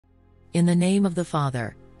In the name of the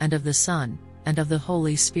Father, and of the Son, and of the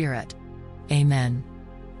Holy Spirit. Amen.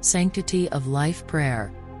 Sanctity of Life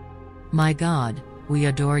Prayer. My God, we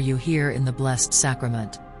adore you here in the Blessed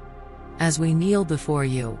Sacrament. As we kneel before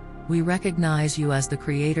you, we recognize you as the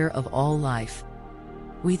Creator of all life.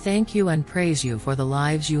 We thank you and praise you for the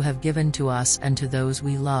lives you have given to us and to those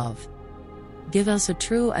we love. Give us a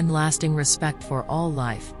true and lasting respect for all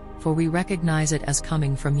life, for we recognize it as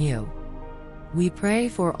coming from you. We pray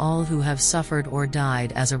for all who have suffered or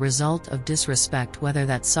died as a result of disrespect, whether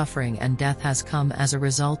that suffering and death has come as a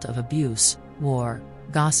result of abuse, war,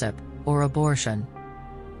 gossip, or abortion.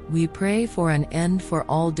 We pray for an end for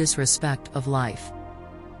all disrespect of life.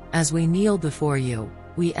 As we kneel before you,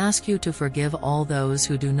 we ask you to forgive all those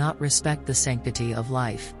who do not respect the sanctity of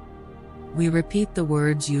life. We repeat the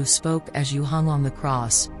words you spoke as you hung on the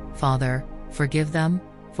cross: Father, forgive them,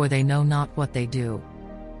 for they know not what they do.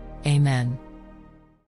 Amen.